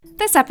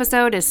This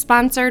episode is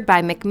sponsored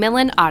by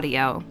Macmillan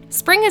Audio.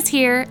 Spring is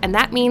here, and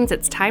that means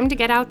it's time to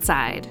get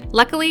outside.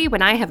 Luckily,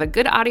 when I have a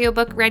good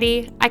audiobook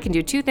ready, I can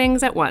do two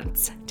things at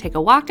once: take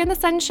a walk in the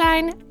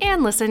sunshine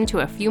and listen to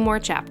a few more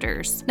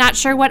chapters. Not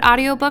sure what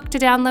audiobook to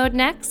download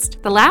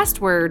next? The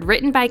Last Word,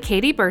 written by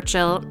Katie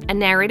Burchill and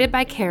narrated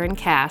by Karen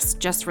Cass,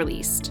 just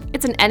released.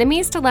 It's an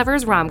enemies to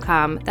lovers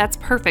rom-com that's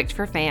perfect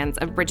for fans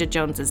of Bridget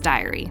Jones's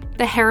Diary.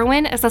 The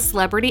heroine is a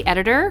celebrity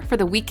editor for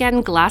the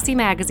weekend glossy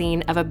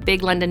magazine of a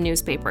big London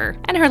newspaper,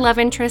 and her love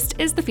interest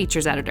is the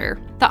features editor.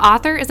 The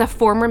author is a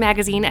former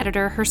magazine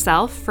editor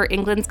herself for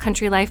England's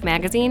Country Life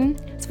magazine,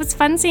 so it's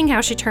fun seeing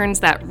how she turns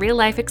that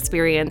real-life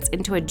experience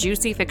into a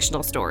juicy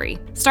fictional story.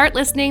 Start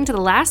listening to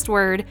The Last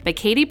Word by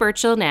Katie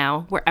Burchill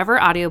now, wherever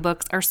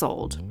audiobooks are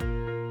sold.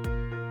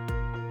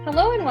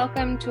 Hello and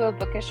welcome to A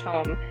Bookish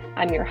Home.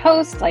 I'm your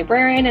host,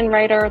 librarian and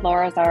writer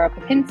Laura Zara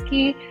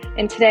Popinski,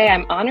 and today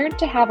I'm honored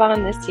to have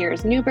on this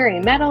year's Newbery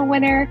Medal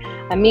winner,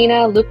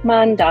 Amina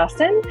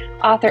Luqman-Dawson,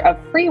 author of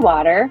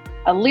Freewater,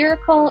 a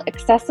lyrical,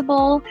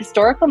 accessible,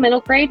 historical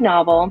middle grade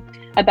novel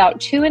about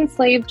two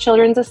enslaved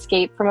children's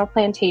escape from a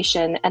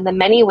plantation and the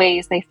many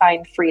ways they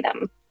find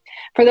freedom.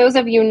 For those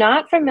of you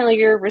not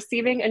familiar,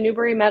 receiving a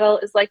Newbery Medal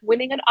is like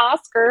winning an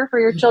Oscar for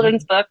your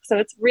children's book, so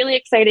it's really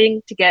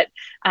exciting to get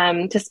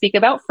to speak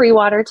about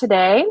Freewater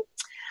today.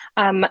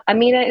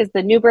 Amina is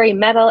the Newbery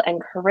Medal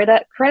and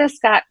Coretta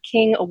Scott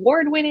King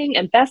award-winning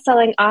and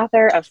best-selling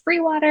author of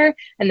Freewater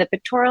and the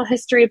pictorial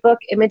history book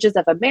Images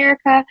of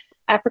America,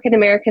 African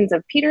Americans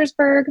of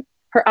Petersburg.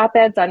 Her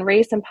op-eds on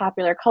race and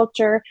popular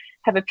culture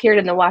have appeared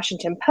in the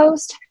Washington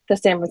Post, the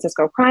San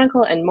Francisco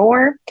Chronicle, and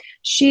more.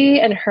 She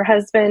and her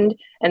husband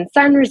and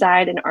son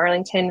reside in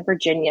Arlington,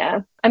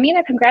 Virginia.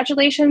 Amina,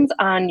 congratulations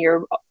on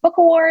your book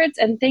awards,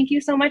 and thank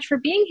you so much for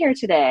being here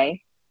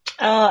today.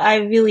 Oh, I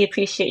really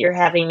appreciate your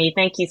having me.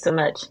 Thank you so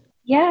much.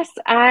 Yes,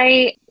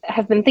 I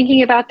have been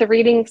thinking about the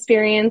reading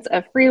experience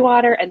of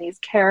Freewater and these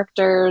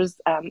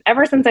characters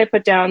ever since I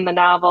put down the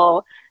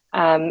novel,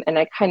 and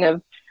I kind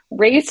of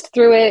raced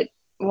through it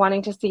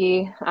wanting to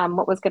see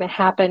what was going to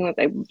happen.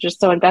 I'm just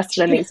so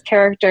invested in these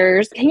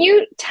characters. Can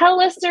you tell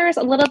listeners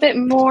a little bit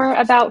more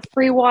about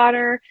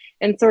Freewater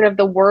and sort of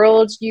the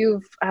world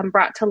you've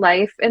brought to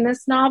life in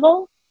this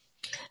novel?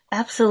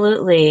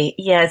 Absolutely.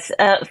 Yes.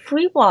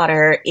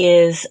 Freewater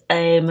is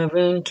a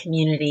maroon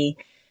community.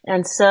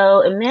 And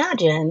so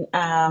imagine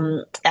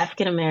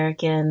African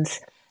Americans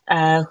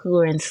who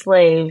were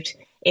enslaved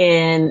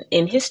in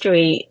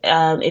history,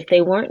 if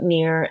they weren't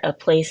near a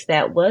place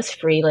that was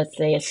free, let's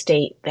say a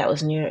state that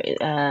was near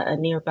a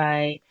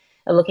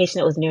location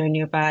that was near a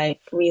nearby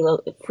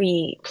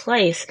free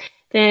place,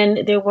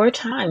 then there were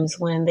times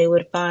when they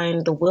would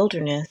find the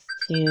wilderness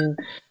to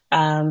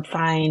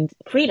find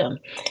freedom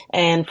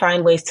and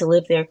find ways to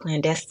live there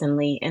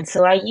clandestinely. And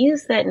so I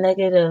used that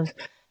negative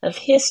of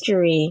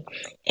history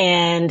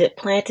and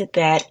planted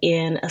that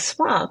in a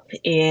swamp,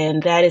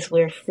 and that is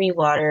where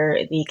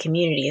Freewater, the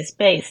community, is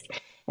based.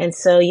 And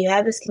so you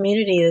have this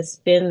community that's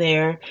been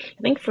there,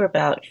 I think, for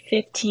about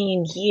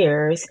 15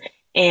 years,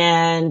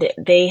 and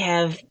they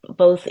have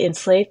both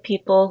enslaved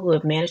people who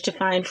have managed to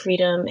find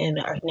freedom and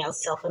are now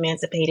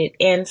self-emancipated,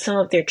 and some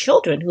of their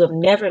children who have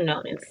never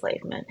known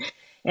enslavement.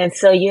 And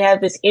so you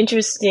have this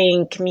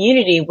interesting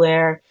community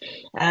where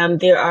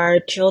there are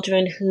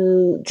children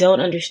who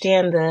don't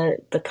understand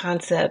the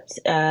concept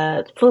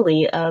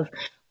fully of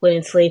what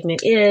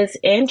enslavement is,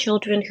 and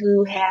children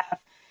who have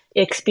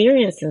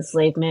experienced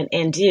enslavement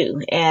and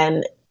do.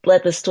 And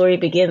let the story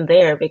begin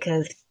there,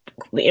 because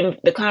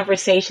the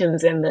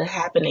conversations and the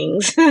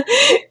happenings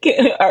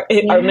are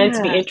meant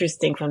to be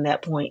interesting from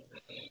that point.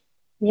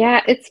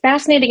 Yeah, it's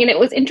fascinating. And it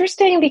was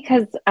interesting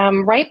because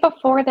right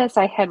before this,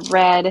 I had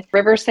read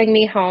River Sing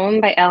Me Home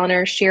by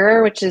Eleanor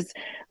Shearer, which is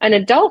an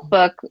adult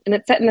book, and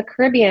it's set in the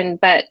Caribbean,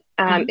 but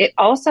it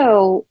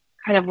also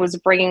kind of was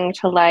bringing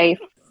to life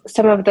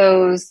some of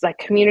those like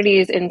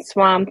communities in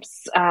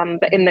swamps,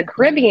 but in the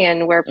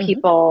Caribbean where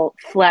people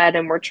fled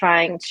and were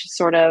trying to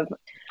sort of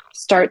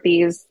start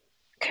these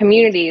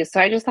communities. So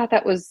I just thought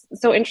that was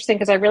so interesting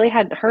because I really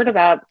hadn't heard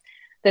about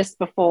this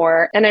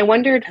before. And I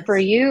wondered for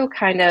you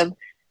kind of,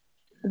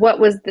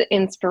 what was the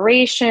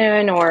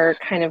inspiration, or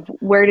kind of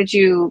where did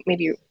you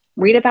maybe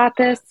read about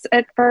this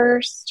at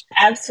first?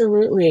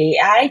 Absolutely.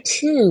 I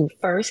too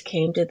first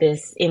came to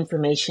this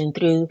information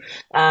through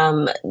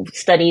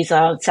studies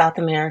of South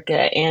America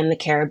and the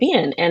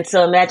Caribbean. And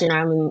so imagine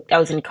I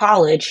was in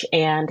college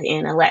and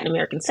in a Latin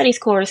American studies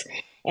course,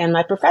 and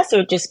my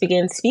professor just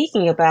began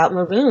speaking about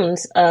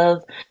maroons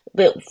of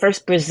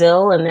first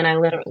Brazil, and then I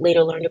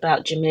later learned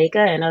about Jamaica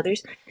and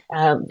others.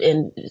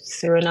 In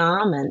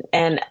Suriname,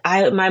 and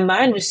my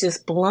mind was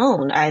just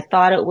blown. I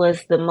thought it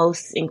was the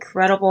most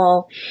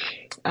incredible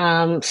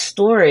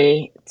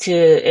story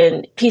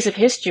and piece of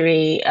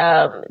history.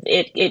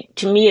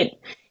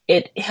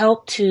 It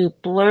helped to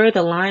blur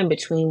the line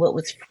between what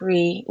was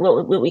free,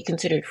 what we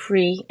considered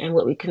free, and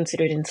what we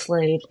considered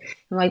enslaved.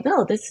 I'm like,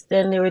 no,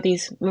 then there were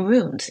these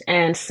maroons,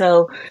 and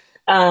so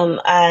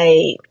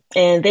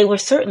and they were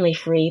certainly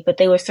free, but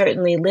they were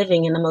certainly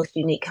living in the most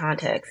unique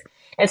context.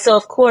 And so,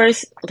 of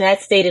course,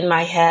 that stayed in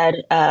my head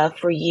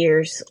for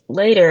years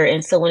later.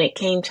 And so when it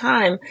came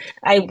time,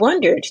 I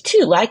wondered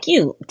too, like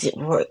you,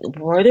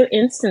 were there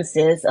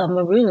instances of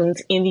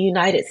Maroons in the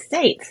United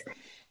States?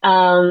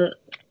 Um,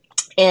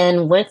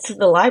 and went to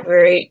the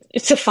library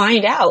to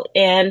find out.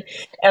 And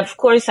of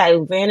course, I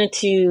ran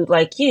into,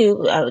 like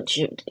you,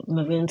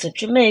 Maroons of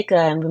Jamaica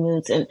and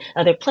Maroons in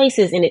other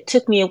places. And it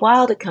took me a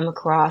while to come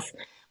across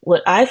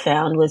what I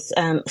found was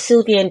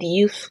Sylviane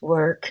Diouf's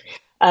work.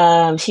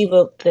 She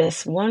wrote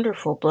this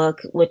wonderful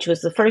book, which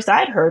was the first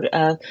I'd heard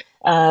of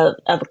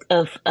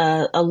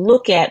a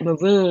look at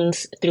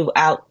Maroons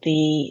throughout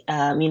the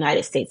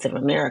United States of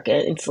America,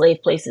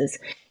 enslaved places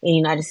in the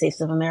United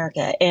States of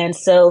America. And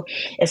so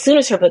as soon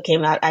as her book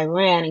came out, I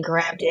ran and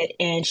grabbed it.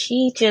 And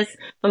she just,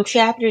 from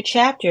chapter to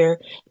chapter,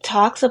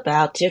 talks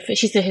about different,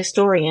 she's a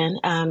historian,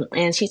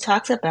 and she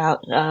talks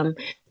about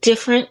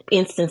different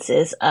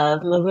instances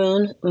of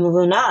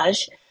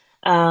maroonage,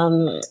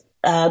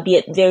 be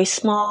it very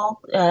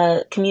small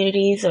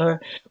communities or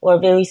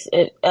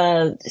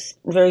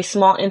very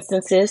small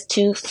instances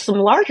to some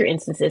larger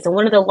instances. And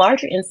one of the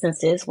larger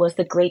instances was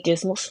the Great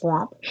Dismal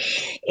Swamp.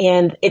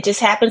 And it just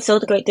happened so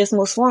the Great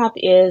Dismal Swamp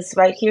is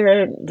right here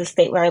in the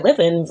state where I live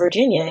in,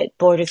 Virginia. It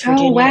borders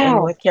Virginia and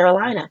North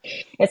Carolina.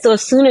 And so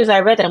as soon as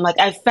I read that, I'm like,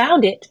 I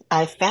found it.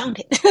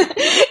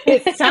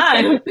 It's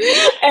time.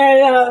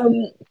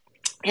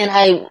 And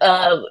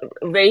I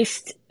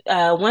raced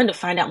wanted to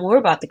find out more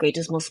about the Great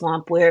Dismal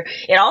Swamp, where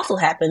it also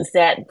happens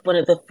that one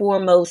of the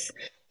foremost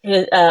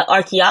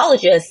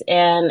archaeologists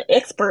and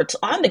experts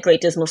on the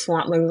Great Dismal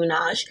Swamp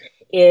maroonage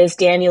is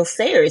Daniel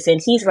Sayers, and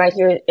he's right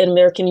here at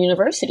American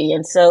University.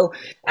 And so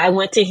I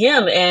went to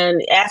him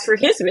and asked for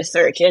his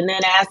research, and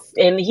then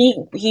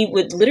he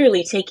would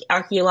literally take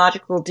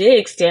archaeological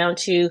digs down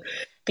to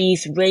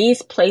these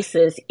raised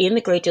places in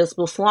the Great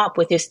Dismal Swamp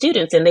with his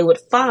students, and they would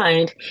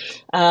find,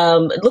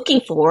 looking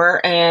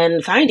for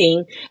and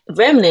finding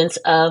remnants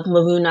of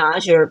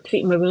maroonage or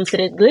maroons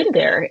that had lived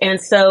there. And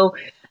so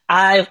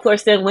I, of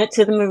course, then went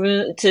to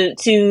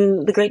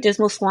to the Great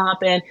Dismal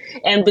Swamp,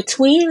 and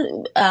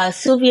between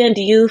Sylviane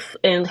Diouf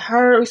and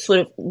her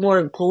sort of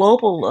more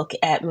global look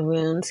at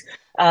maroons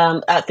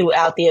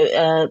throughout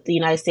the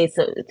United States,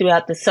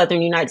 throughout the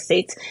southern United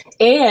States,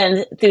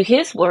 and through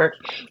his work,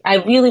 I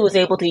really was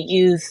able to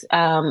use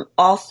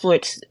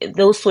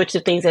those sorts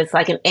of things as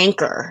like an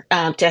anchor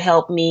to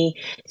help me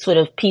sort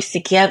of piece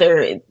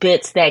together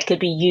bits that could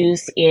be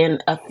used in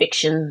a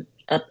fiction.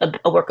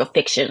 A work of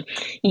fiction.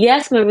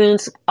 Yes,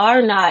 maroons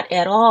are not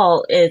at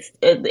all as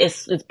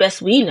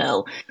best we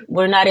know.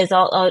 We're not as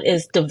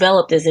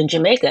developed as in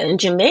Jamaica. In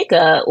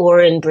Jamaica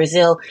or in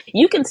Brazil,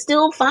 you can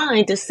still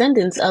find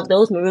descendants of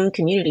those maroon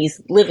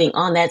communities living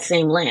on that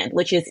same land,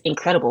 which is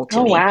incredible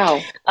to me.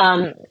 Oh,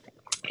 wow.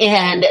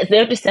 And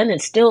their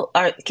descendants still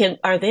are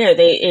there.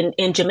 They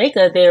in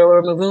Jamaica there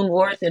were maroon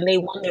wars, and they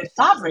won their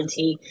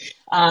sovereignty,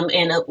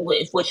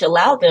 which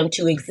allowed them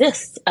to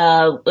exist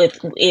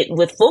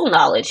with full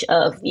knowledge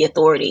of the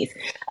authorities.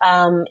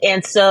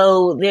 And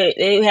so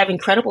they have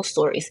incredible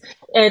stories.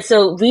 And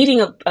so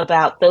reading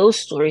about those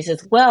stories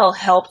as well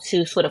helped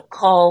to sort of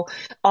call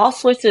all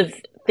sorts of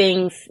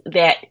things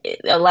that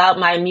allowed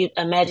my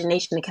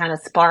imagination to kind of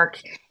spark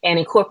and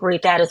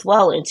incorporate that as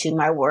well into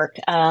my work.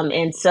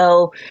 And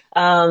so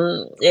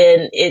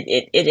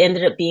it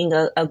ended up being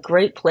a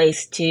great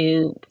place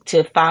to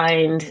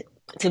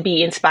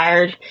be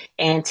inspired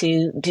and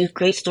to do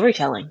great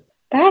storytelling.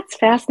 That's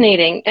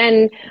fascinating.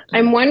 And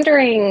I'm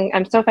wondering,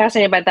 I'm so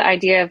fascinated by the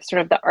idea of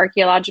sort of the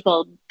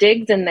archaeological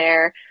digs in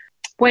there.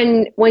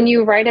 When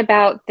you write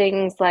about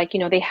things like,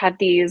 they had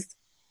these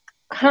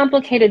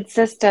complicated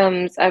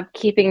systems of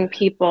keeping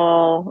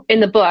people in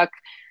the book.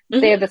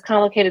 Mm-hmm. They have this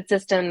complicated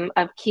system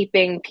of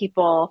keeping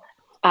people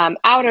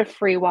out of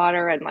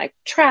Freewater and like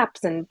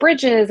traps and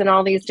bridges and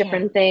all these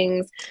different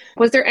things.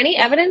 Was there any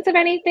evidence of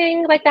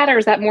anything like that, or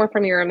is that more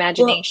from your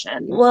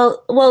imagination?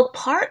 Well,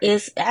 part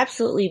is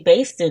absolutely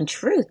based in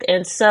truth.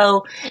 And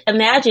so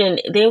imagine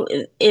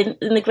in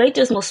the Great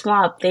Dismal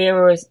Swamp,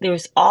 there's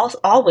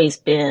always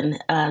been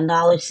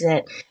knowledge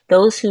that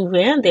those who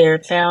ran there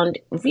found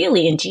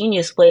really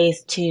ingenious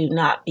ways to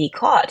not be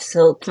caught.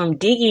 So from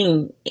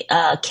digging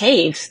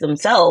caves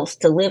themselves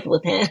to live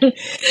within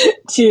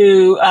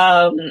to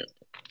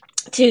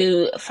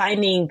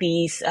finding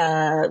these,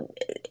 at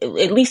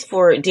least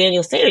for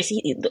Daniel Sayers,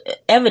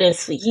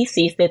 evidence he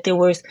sees that there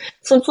was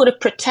some sort of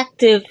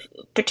protective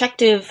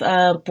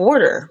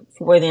border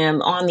for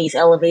them on these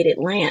elevated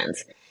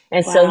lands.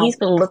 And so he's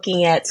been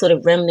looking at sort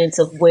of remnants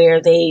of where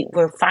they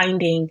were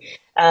finding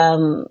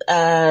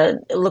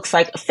it looks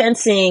like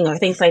fencing or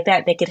things like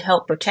that could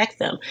help protect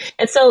them.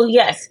 And so,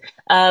 yes,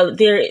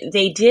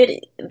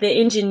 the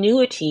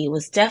ingenuity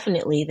was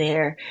definitely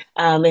there.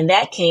 And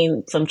that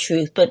came from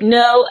truth. But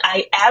no,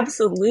 I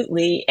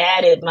absolutely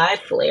added my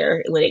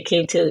flair when it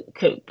came to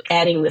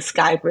adding the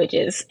sky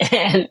bridges.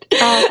 I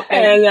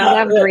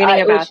loved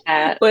reading about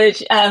that.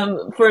 Which,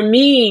 for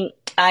me,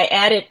 I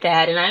added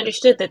that, and I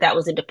understood that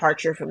was a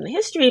departure from the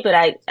history, but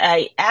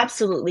I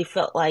absolutely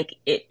felt like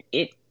it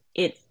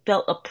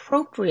felt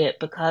appropriate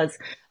because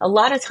a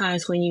lot of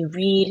times when you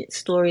read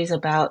stories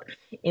about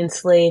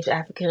enslaved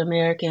African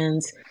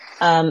Americans,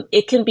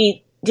 it can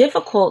be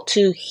difficult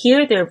to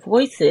hear their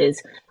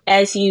voices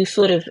as you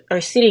sort of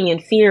are sitting in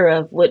fear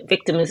of what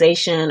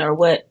victimization or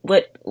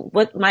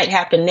what might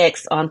happen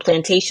next on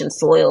plantation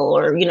soil,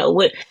 or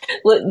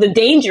what the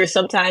danger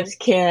sometimes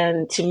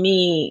can, to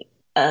me,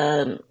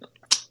 uh,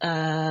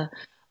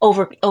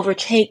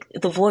 overtake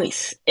the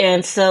voice.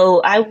 And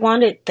so I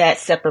wanted that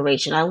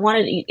separation. I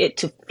wanted it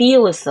to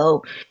feel as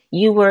though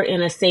you were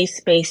in a safe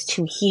space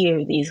to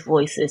hear these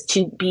voices,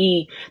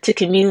 to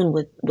commune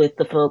with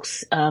the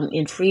folks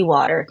in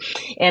Freewater.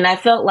 And I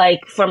felt like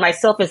for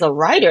myself as a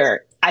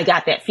writer, I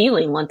got that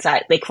feeling once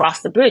they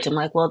crossed the bridge. I'm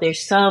like, well,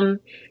 there's some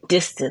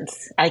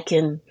distance.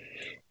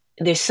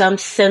 There's some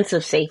sense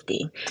of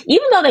safety,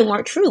 even though they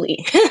weren't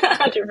truly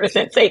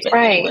 100% safe,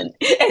 Right.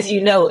 as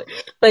you know it.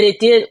 But it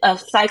did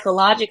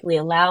psychologically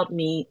allowed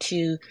me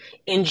to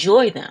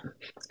enjoy them,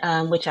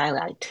 which I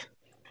liked.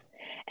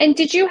 And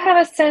did you have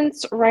a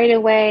sense right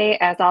away,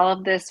 as all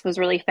of this was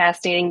really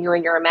fascinating you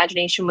and your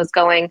imagination was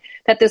going,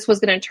 that this was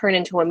going to turn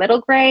into a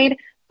middle grade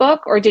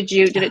book? Or did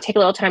it take a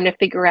little time to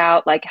figure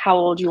out like how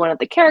old you wanted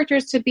the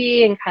characters to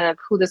be and kind of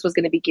who this was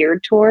going to be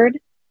geared toward?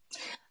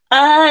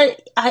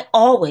 I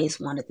always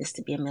wanted this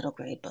to be a middle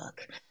grade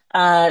book.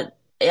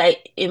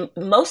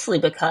 Mostly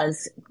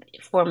because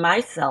for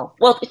myself,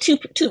 well,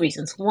 two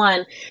reasons.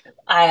 One,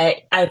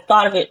 I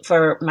thought of it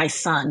for my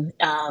son,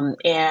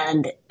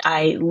 and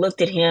I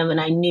looked at him and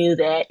I knew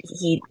that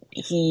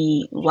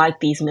he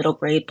liked these middle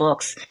grade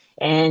books,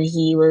 and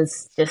he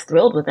was just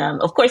thrilled with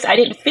them. Of course, I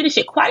didn't finish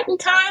it quite in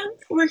time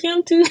for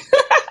him to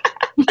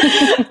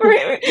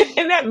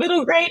in that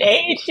middle grade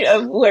age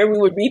of where we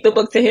would read the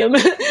book to him.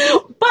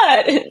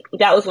 But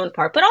that was one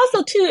part. But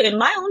also, too, in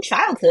my own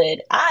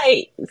childhood,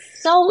 I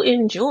so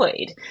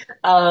enjoyed,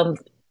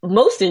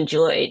 most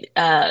enjoyed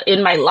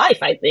in my life,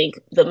 I think,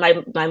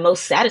 my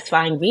most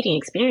satisfying reading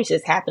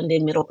experiences happened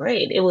in middle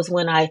grade. It was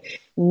when I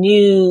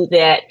knew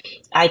that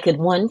I could,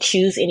 one,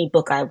 choose any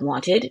book I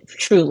wanted.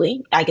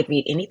 Truly, I could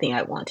read anything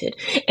I wanted.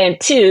 And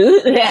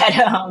two,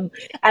 that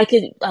I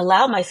could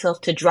allow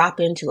myself to drop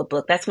into a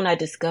book. That's when I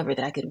discovered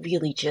that I could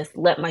really just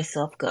let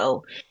myself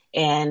go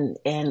and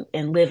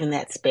live in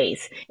that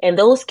space. And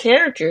those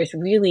characters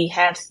really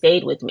have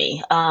stayed with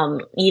me.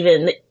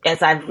 Even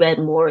as I've read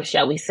more,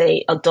 shall we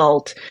say,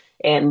 adult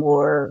and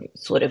more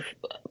sort of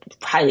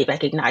highly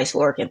recognized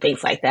work and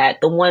things like that.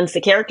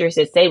 The characters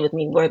that stayed with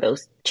me were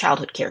those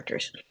childhood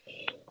characters.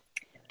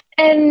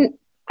 And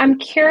I'm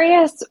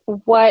curious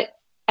what,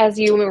 as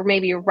you were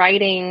maybe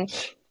writing,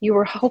 you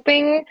were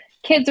hoping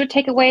kids would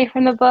take away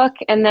from the book.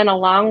 And then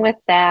along with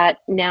that,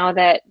 now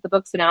that the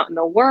book's been out in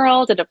the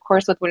world, and of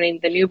course with winning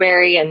the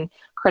Newbery and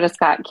Coretta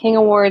Scott King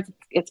Awards,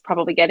 it's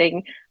probably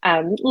getting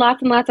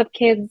lots and lots of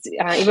kids,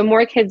 even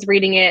more kids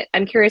reading it.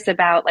 I'm curious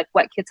about like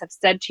what kids have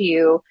said to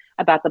you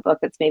about the book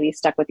that's maybe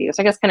stuck with you.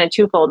 So I guess kind of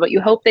twofold, what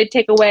you hope they'd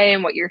take away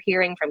and what you're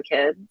hearing from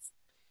kids.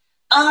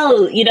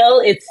 Oh,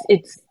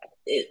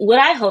 what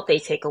I hope they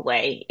take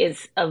away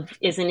is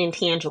an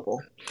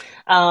intangible.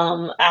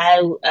 I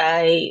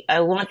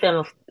want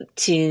them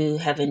to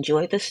have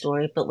enjoyed the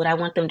story, but what I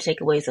want them to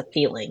take away is a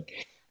feeling,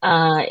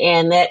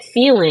 and that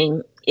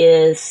feeling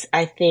is,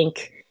 I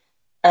think,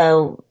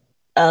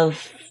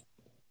 of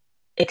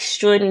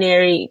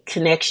extraordinary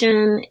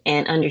connection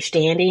and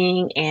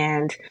understanding,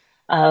 and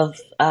of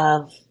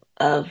a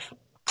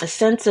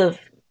sense of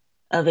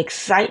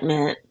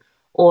excitement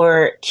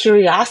or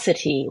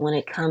curiosity when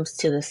it comes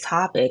to this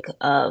topic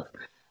of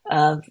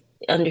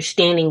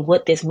understanding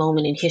what this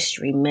moment in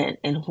history meant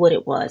and what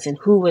it was and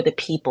who were the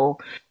people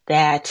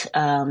that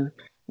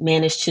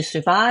managed to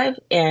survive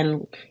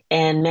and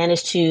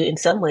managed to, in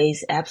some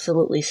ways,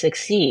 absolutely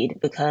succeed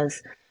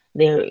because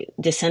their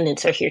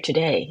descendants are here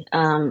today.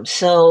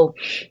 So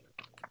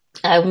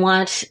I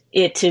want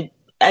it to,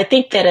 I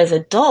think that as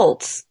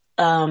adults,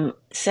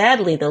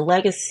 sadly, the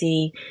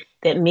legacy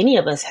that many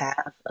of us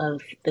have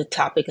of the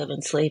topic of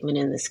enslavement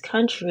in this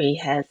country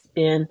has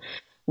been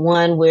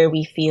one where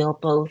we feel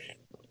both,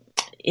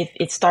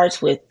 it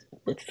starts with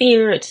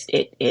fear,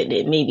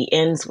 it maybe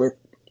ends with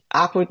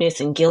awkwardness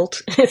and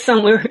guilt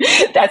somewhere.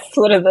 That's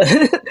sort of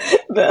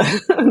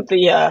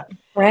the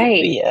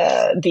Right.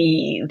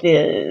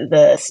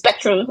 the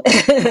spectrum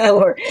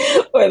or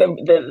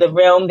the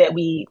realm that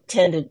we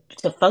tend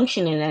to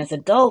function in as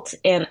adults.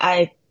 And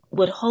I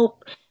would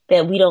hope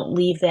that we don't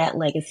leave that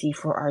legacy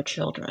for our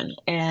children,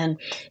 and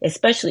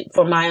especially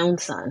for my own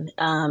son.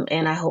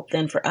 And I hope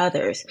then for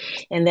others,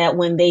 and that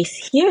when they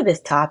hear this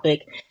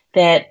topic,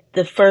 that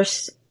the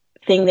first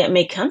thing that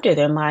may come to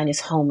their mind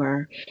is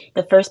Homer.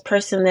 The first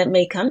person that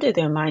may come to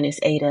their mind is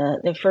Ada.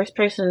 The first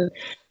person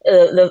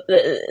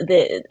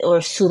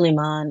or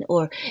Suleiman,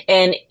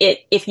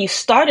 if you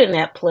start in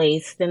that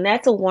place, then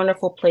that's a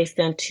wonderful place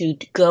then to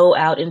go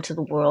out into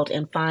the world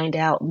and find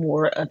out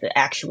more of the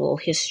actual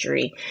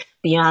history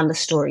beyond the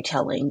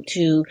storytelling,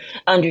 to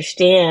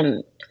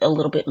understand a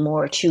little bit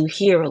more, to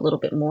hear a little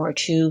bit more,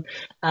 to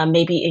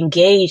maybe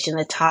engage in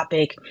the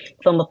topic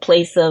from a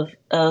place of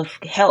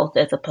health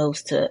as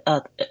opposed to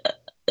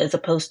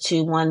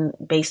one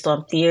based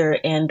on fear.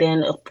 And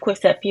then, of course,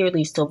 that fear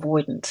leads to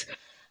avoidance.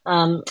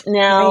 Right.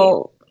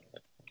 Now,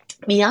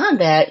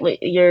 beyond that,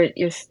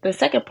 the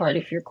second part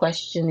of your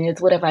question is,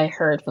 what have I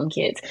heard from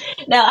kids?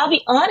 Now, I'll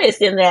be honest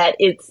in that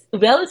it's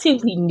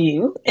relatively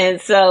new,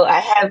 and so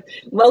I'm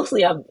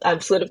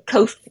sort of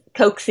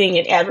coaxing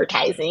and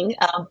advertising,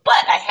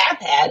 but I've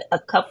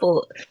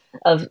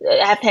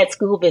had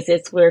school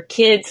visits where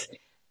kids,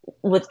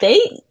 what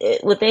they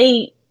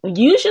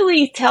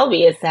usually tell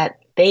me is that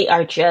they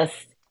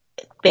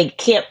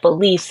can't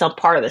believe some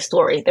part of the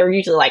story. They're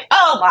usually like,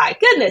 "Oh my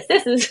goodness,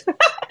 this is."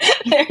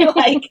 they're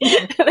like,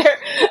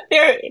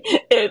 they're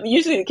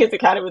usually the kids are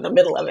kind of in the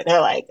middle of it.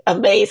 They're like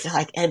amazed, they're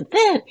like, and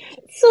then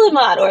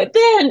Suleiman, or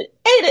then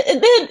Ada,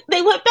 and then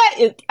they went back.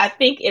 I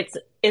think it's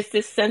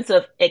this sense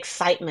of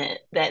excitement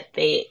that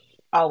they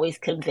always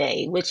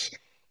convey, which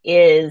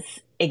is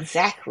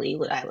exactly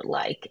what I would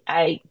like.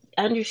 I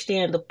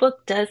understand the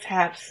book does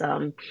have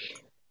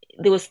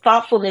there was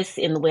thoughtfulness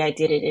in the way I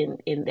did it,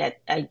 in that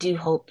I do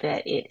hope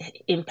that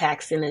it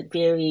impacts in a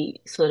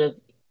very sort of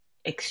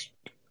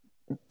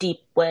deep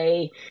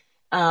way.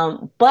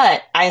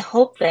 But I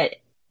hope that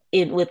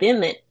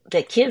within it,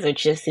 that kids are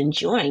just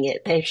enjoying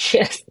it. They're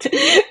just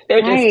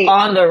Right.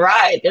 on the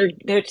ride.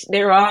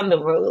 They're on the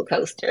roller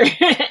coaster,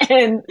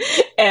 and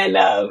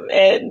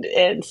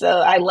so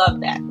I love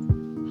that.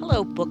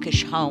 Hello,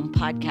 Bookish Home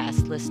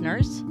podcast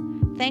listeners.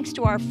 Thanks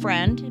to our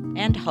friend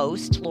and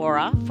host,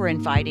 Laura, for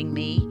inviting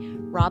me,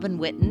 Robin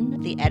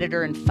Whitten, the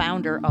editor and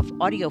founder of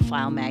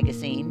AudioFile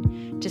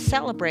magazine, to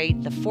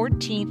celebrate the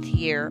 14th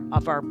year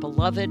of our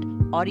beloved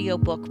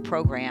audiobook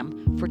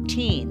program for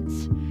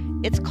teens.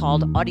 It's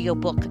called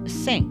Audiobook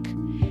Sync,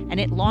 and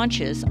it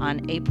launches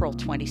on April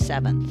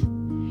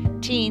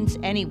 27th. Teens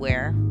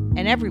anywhere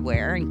and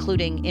everywhere,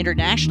 including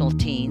international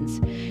teens,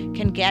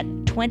 can get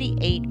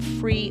 28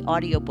 free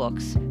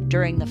audiobooks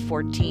during the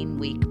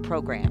 14-week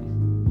program.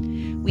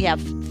 We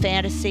have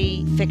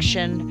fantasy,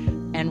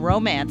 fiction, and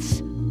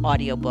romance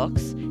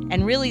audiobooks,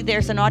 and really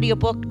there's an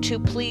audiobook to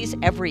please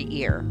every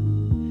ear.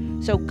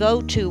 So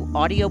go to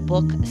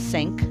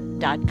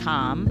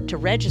audiobooksync.com to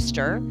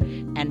register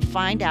and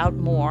find out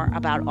more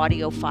about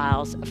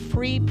AudioFile's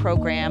free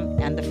program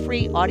and the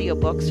free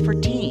audiobooks for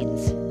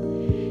teens.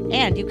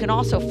 And you can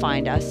also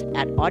find us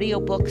at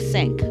Audiobook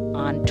Sync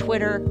on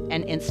Twitter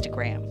and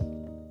Instagram.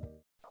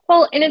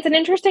 Well, and it's an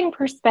interesting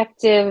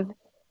perspective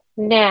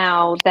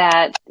now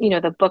that,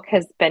 the book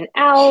has been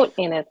out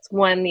and it's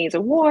won these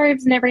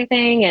awards and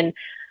everything. And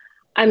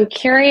I'm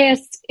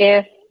curious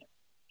if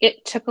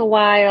it took a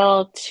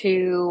while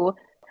to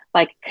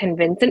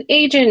convince an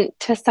agent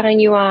to sign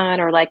you on,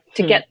 or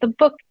to get the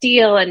book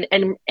deal. And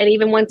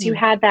even once you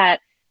had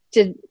that,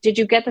 did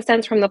you get the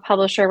sense from the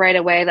publisher right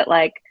away that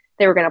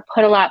they were going to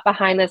put a lot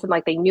behind this and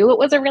they knew it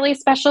was a really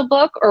special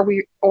book, or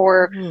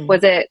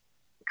was it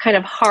kind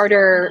of a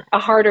harder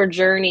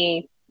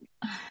journey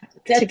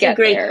to get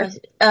there?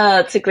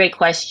 It's a great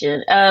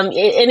question. And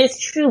it's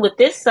true with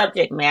this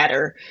subject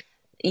matter.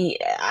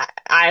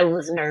 I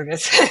was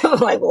nervous. I'm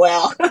like,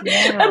 well,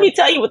 let me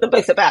tell you what the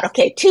book's about.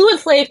 Okay, 2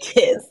 enslaved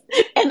kids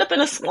end up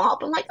in a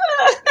swamp. I'm like,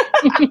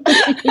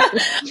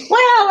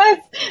 wow,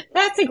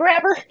 that's a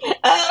grabber.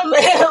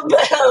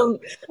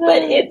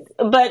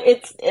 But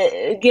it's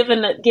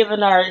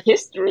given our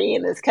history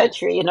in this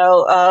country,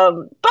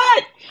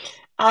 But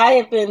I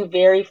have been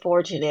very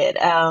fortunate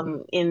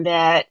in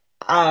that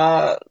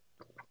I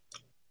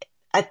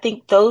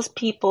think those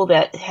people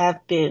that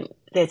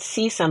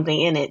see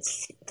something in it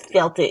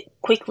felt it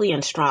quickly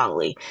and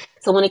strongly.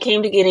 So when it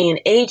came to getting an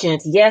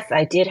agent, yes,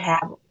 I did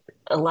have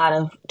a lot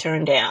of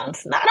turn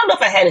downs. Now, I don't know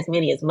if I had as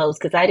many as most,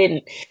 because I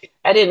didn't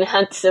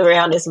hunt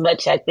around as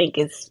much, I think,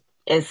 as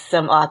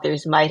some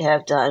authors might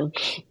have done.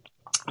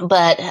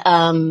 But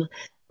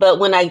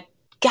when I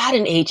got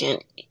an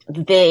agent,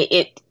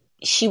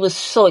 she was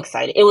so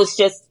excited. There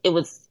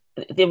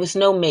was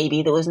no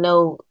maybe. There was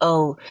no,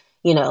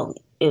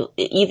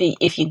 either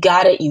if you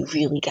got it, you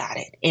really got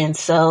it. And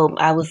so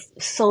I was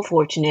so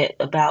fortunate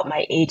about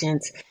my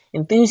agent's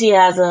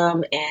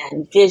enthusiasm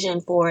and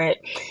vision for it.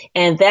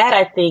 And that,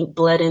 I think,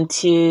 bled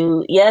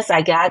into, yes,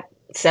 I got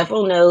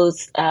several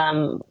no's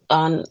on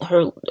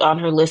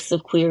her list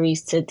of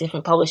queries to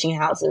different publishing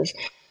houses.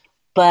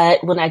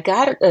 But when I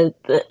got a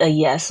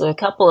yes, or a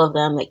couple of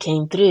them that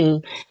came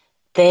through,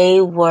 they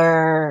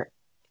were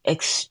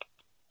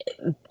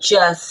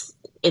just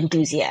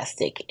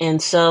enthusiastic.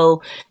 And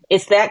so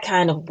it's that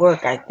kind of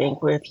work, I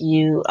think, where if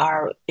you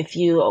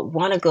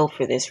want to go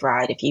for this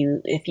ride, if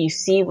you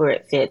see where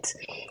it fits,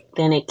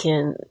 then it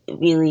can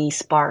really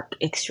spark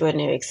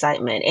extraordinary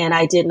excitement. And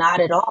I did not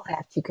at all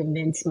have to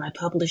convince my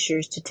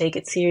publishers to take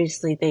it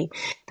seriously.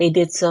 They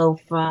did so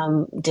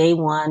from day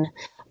one,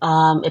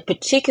 and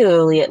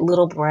particularly at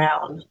Little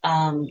Brown,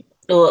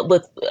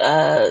 with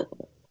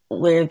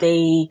where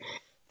they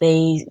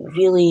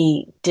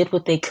really did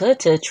what they could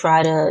to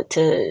try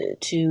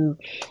to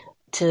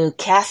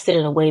cast it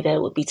in a way that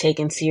it would be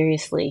taken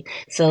seriously.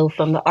 So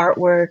from the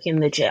artwork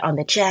and on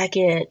the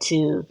jacket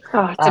to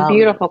it's a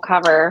beautiful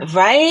cover.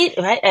 Right.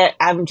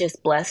 I'm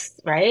just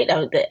blessed, right?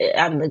 I'm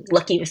the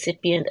lucky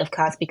recipient of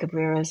Cosby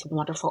Cabrera's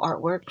wonderful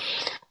artwork,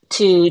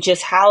 to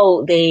just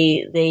how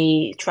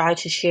they try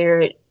to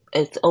share it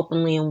as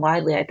openly and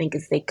widely, I think,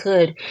 as they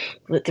could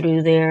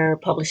through their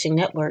publishing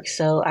network.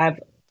 So I've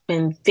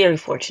been very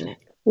fortunate.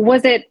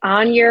 Was it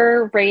on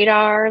your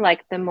radar,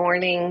 like the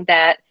morning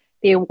that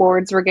the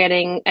awards were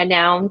getting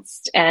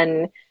announced,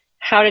 and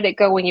how did it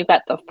go when you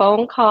got the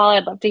phone call?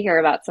 I'd love to hear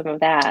about some of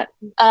that.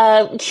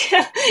 I'll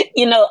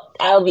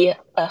be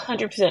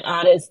 100%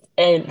 honest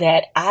in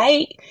that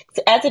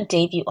as a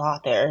debut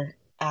author,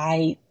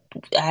 I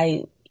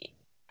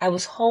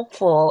was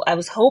hopeful. I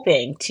was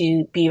hoping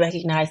to be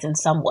recognized in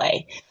some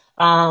way.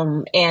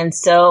 And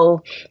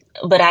so,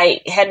 but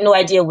I had no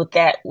idea what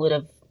that would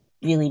have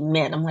really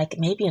meant. I'm like,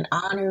 maybe an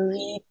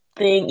honorary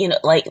thing,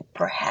 like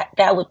perhaps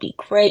that would be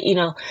great,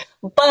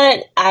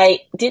 but I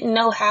didn't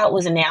know how it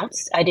was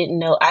announced. I didn't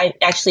know. I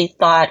actually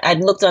thought I'd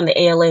looked on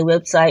the ALA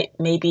website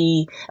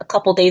maybe a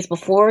couple days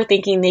before,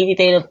 thinking maybe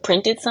they'd have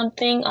printed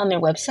something on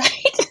their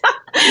website.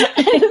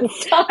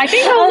 I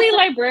think only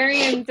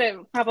librarians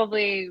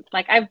probably,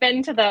 like, I've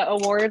been to the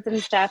awards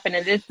and stuff, and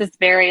it is this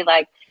very,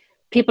 like,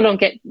 people don't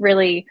get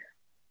really,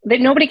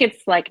 nobody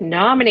gets like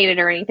nominated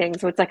or anything.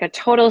 So it's like a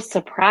total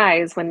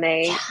surprise when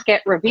they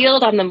get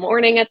revealed on the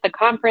morning at the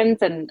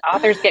conference and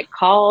authors get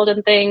called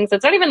and things.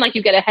 It's not even like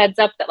you get a heads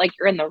up that like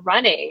you're in the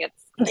running.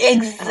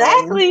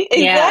 Exactly.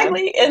 Yeah.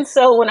 And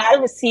so when I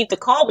received the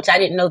call, which I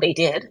didn't know they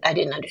did, I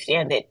didn't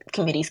understand that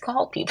committees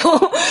called people.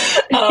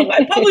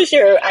 My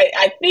publisher,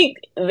 I think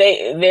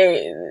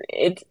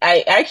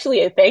I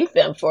actually thanked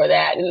them for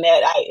that, and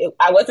that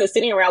I wasn't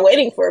sitting around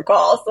waiting for a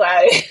call. So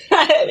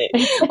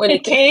when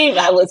it came,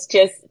 I was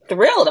just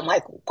thrilled. I'm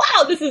like,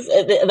 wow, this is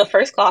the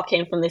first call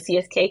came from the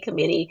CSK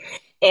committee.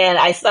 And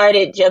I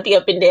started jumping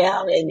up and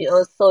down, and I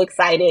was so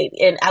excited.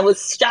 And I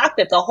was shocked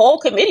that the whole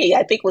committee,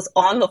 I think, was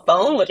on the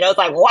phone, which I was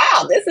like,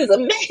 wow, this is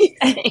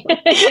amazing.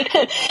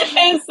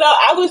 And so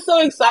I was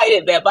so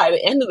excited that by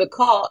the end of the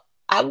call,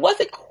 I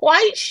wasn't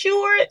quite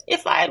sure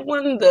if I had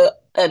won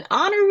an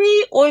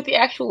honorary or the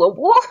actual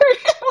award.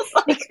 I was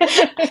like,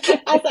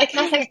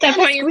 at that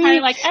point you're kind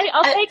of like,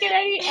 I'll take it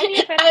any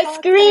of it. I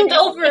screamed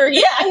over.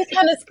 Yeah, I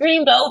kind of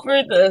screamed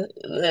over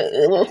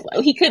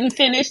he couldn't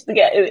finish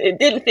it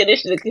didn't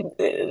finish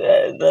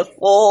the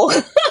full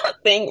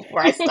thing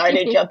before I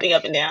started jumping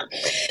up and down.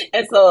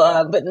 And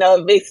so, but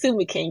no, it soon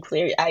became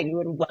clear I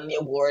would have won the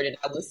award, and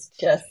I was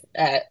just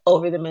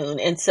over the moon.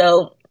 And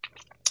so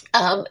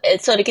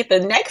to get the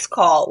next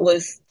call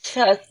was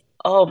just,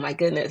 oh my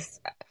goodness.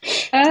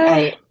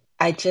 I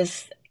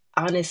just,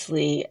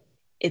 honestly,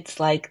 it's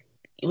like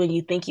when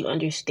you think you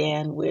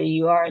understand where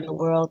you are in the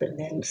world, and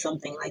then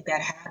something like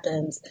that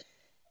happens,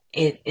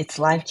 it's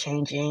life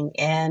changing.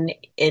 And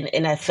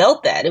I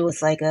felt that it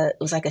was like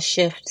a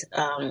shift.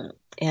 And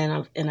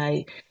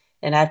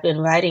I've been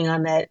riding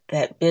on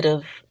that bit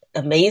of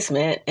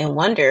amazement and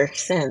wonder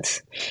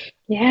since.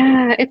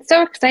 Yeah, it's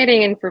so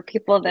exciting. And for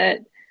people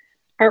that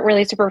aren't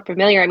really super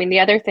familiar, I mean,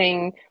 the other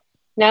thing,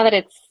 now that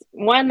it's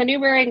won the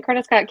Newbery and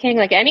Coretta Scott King,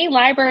 like any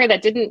library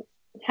that didn't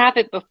have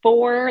it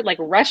before, like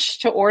rush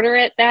to order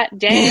it that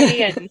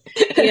day. And,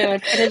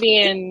 it's going to be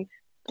in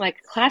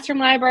like classroom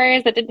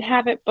libraries that didn't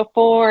have it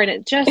before. And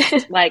it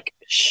just like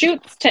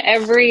shoots to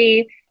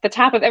the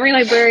top of every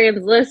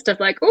librarian's list of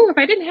like, oh, if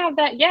I didn't have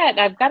that yet,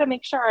 I've got to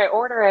make sure I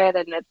order it.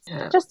 And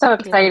it's just so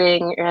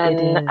exciting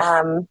and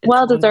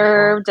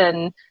well-deserved.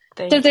 And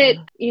does it,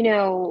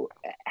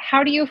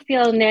 how do you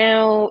feel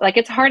now? Like,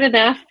 it's hard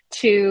enough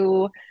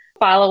to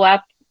follow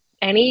up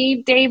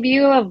any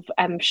debut of,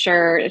 I'm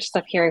sure it's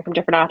just hearing from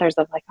different authors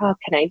of like, oh,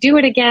 can I do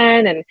it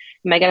again? And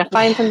am I going to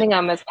find something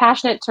I'm as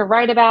passionate to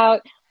write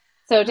about?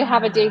 So to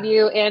have a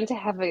debut and to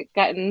have it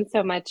gotten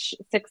so much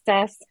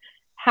success,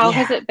 how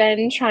has it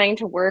been trying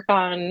to work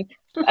on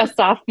a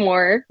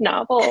sophomore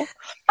novel?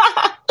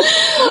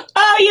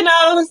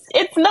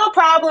 It's no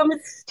problem.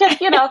 It's just,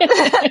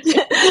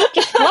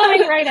 just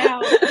flowing right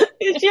out.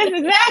 It's just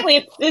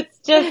exactly. It's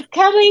just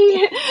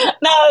coming.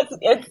 No,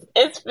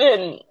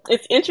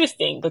 it's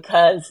interesting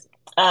because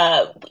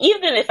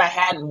even if I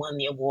hadn't won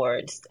the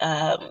awards,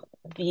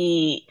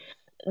 the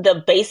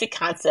basic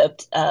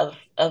concept of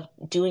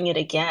doing it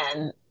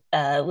again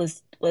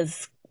was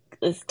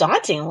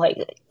daunting. Like,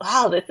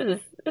 wow, this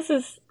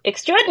is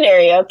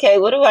extraordinary. Okay,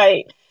 what do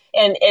I?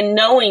 And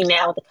knowing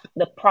now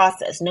the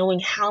process, knowing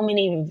how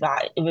many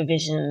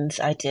revisions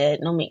I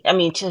did,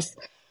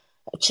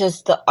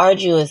 just the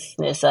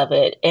arduousness of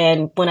it.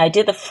 And when I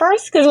did when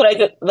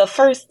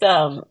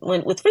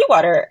with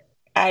Freewater,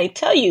 I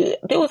tell you,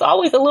 there was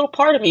always a little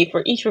part of me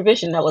for each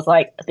revision that was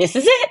like, this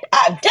is it.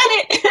 I've done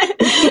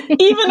it.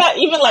 even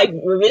like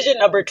revision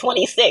number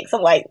 26.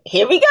 I'm like,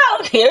 here we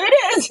go. Here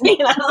it is.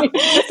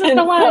 This is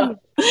the one.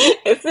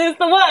 This is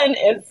the one.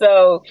 And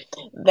so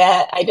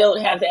that I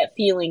don't have that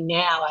feeling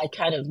now. I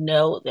kind of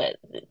know that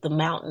the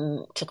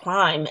mountain to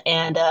climb,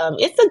 and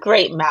it's a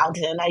great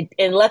mountain.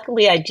 And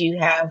luckily I do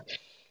have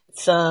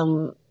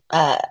some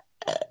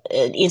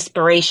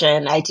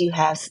inspiration. I do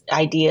have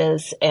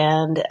ideas,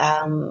 and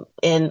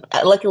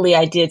luckily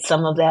I did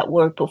some of that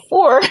work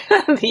before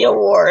the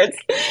awards.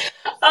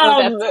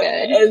 That's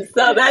good. And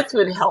so that's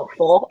been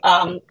helpful.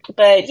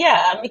 But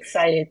yeah, I'm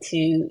excited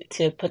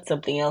to put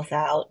something else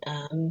out.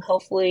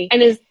 Hopefully.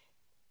 And is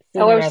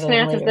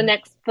the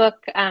next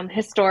book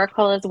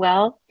historical as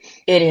well?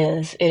 It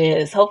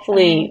is.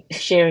 Hopefully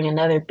sharing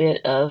another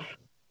bit of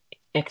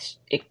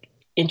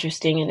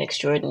interesting and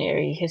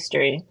extraordinary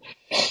history.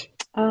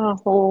 Oh,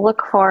 we'll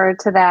look forward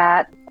to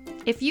that.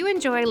 If you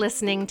enjoy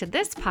listening to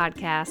this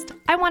podcast,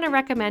 I want to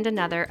recommend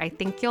another I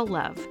think you'll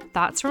love,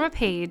 Thoughts from a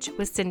Page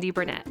with Cindy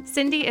Burnett.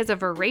 Cindy is a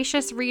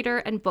voracious reader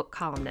and book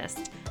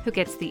columnist who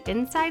gets the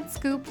inside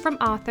scoop from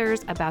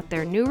authors about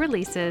their new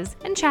releases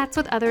and chats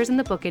with others in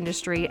the book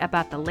industry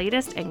about the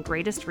latest and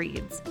greatest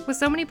reads. With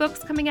so many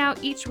books coming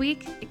out each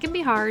week, it can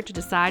be hard to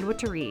decide what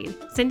to read.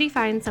 Cindy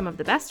finds some of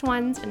the best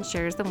ones and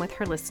shares them with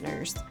her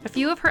listeners. A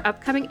few of her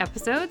upcoming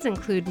episodes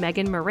include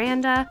Megan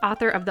Miranda,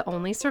 author of The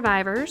Only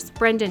Survivors,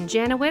 Brendan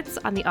Janowitz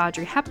on the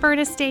Audrey Hepburn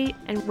estate,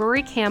 and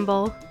Rory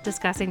Campbell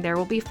discussing There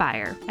Will Be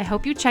Fire. I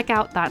hope you check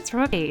out Thoughts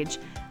from a Page.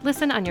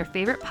 Listen on your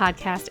favorite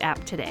podcast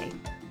app today.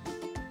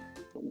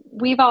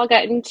 We've all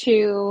gotten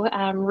to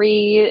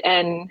read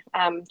and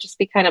just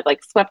be kind of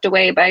like swept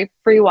away by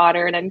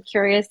Freewater, and I'm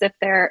curious if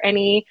there are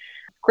any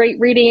great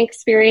reading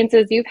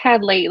experiences you've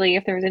had lately,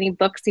 if there's any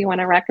books you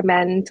want to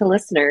recommend to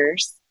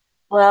listeners.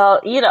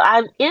 Well,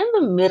 I'm in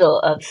the middle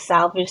of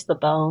Salvage the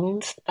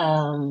Bones,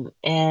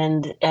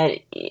 is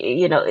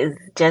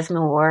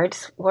Jesmyn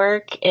Ward's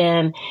work,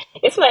 and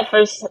it's my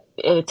first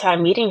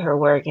time meeting her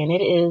work, and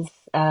it is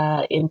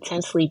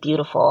intensely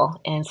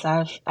beautiful, and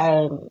so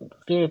I'm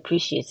very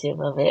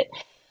appreciative of it.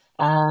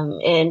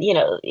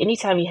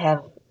 Anytime you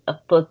have a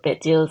book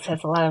that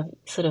has a lot of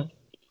sort of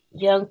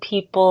young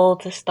people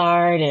to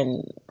start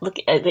and look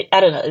at,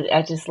 I don't know,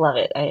 I just love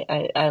it.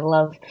 I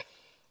love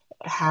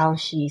how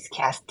she's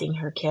casting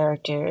her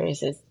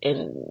characters,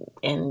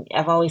 and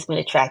I've always been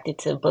attracted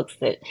to books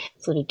that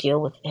sort of deal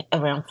with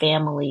around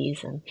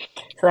families, and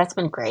so that's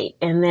been great.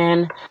 And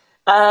then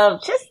I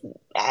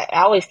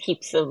always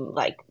keep some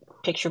like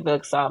picture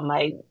books on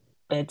my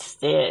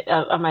bedstand,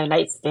 on my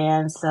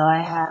nightstand, so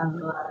I have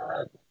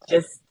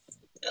just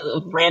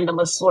a random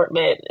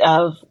assortment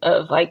of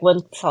like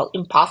one called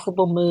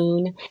Impossible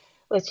Moon,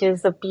 which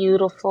is a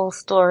beautiful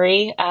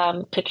story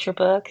picture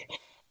book.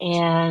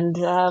 And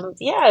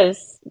those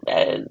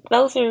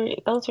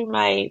are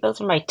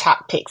my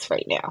top picks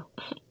right now.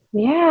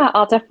 Yeah,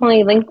 I'll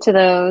definitely link to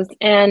those.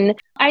 And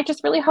I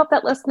just really hope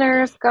that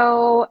listeners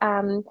go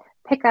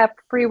pick up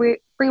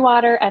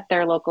Freewater at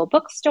their local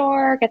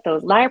bookstore, get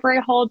those library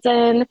holds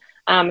in.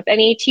 If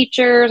any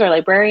teachers or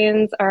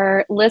librarians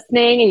are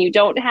listening and you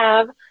don't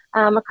have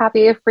a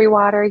copy of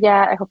Freewater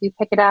yet, I hope you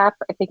pick it up.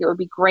 I think it would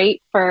be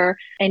great for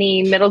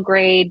any middle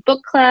grade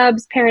book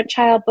clubs,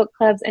 parent-child book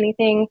clubs,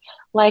 anything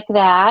like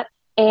that.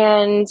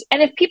 And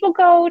if people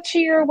go to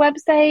your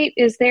website,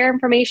 is there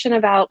information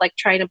about like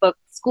trying to book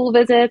school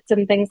visits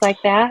and things like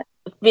that?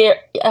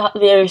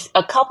 There's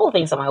a couple of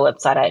things on my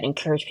website I'd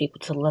encourage people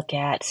to look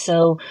at.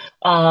 So,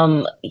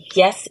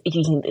 yes,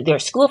 there are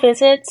school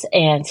visits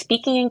and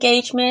speaking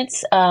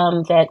engagements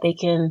that they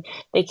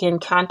can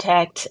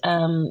contact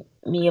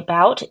me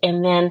about.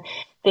 And then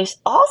there's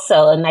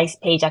also a nice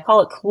page, I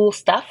call it Cool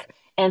Stuff.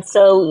 And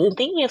so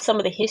thinking of some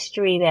of the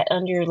history that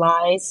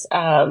underlies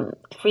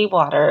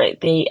Freewater,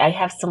 I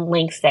have some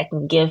links that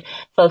can give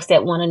folks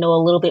that want to know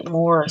a little bit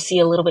more or see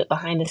a little bit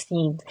behind the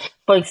scenes.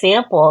 For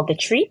example, the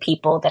tree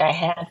people that I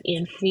have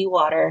in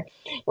Freewater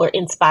were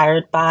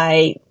inspired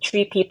by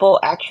tree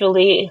people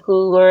actually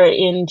who were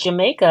in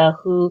Jamaica,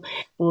 who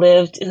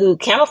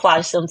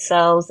camouflaged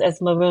themselves as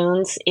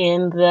maroons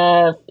in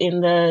the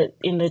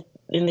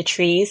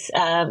trees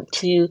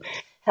to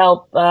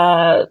help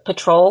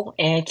patrol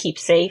and keep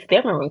safe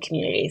their maroon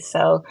communities.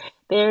 So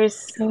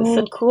there's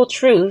some cool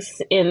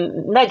truths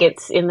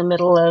nuggets in the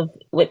middle of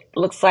what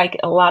looks like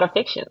a lot of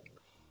fiction.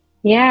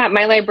 Yeah,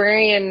 my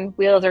librarian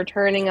wheels are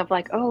turning of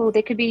like,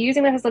 they could be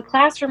using this as a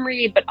classroom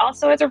read, but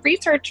also as a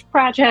research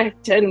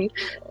project. And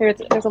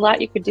there's a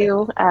lot you could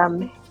do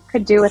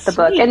with the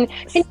book. And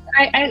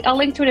I'll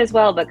link to it as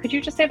well, but could you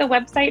just say the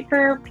website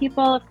for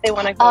people if they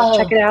want to go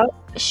check it out?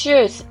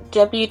 Sure, it's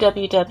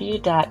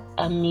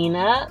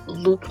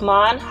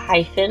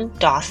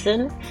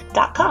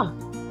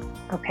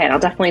www.Amina-Luqman-Dawson.com. Okay, and I'll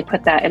definitely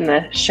put that in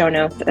the show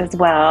notes as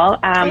well.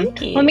 Thank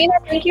you. Amina,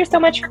 thank you so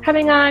much for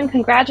coming on.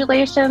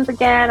 Congratulations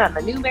again on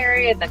the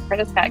Newbery and the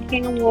Coretta Scott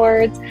King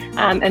Awards,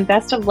 and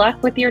best of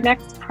luck with your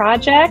next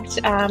project.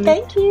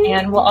 Thank you.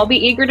 And we'll all be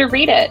eager to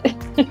read it.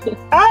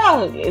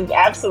 Oh,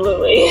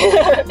 absolutely.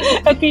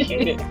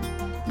 Appreciate it.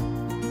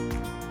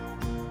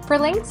 For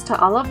links to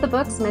all of the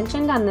books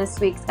mentioned on this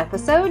week's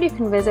episode, you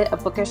can visit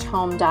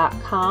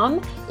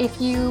abookishhome.com.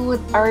 If you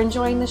are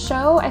enjoying the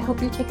show, I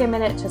hope you take a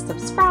minute to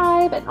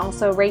subscribe and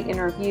also rate and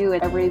review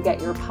wherever you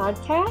get your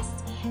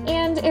podcasts.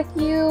 And if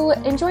you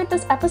enjoyed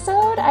this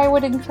episode, I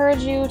would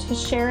encourage you to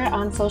share it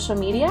on social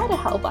media to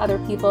help other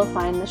people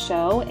find the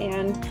show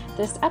and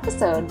this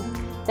episode.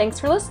 Thanks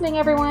for listening,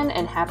 everyone,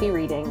 and happy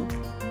reading.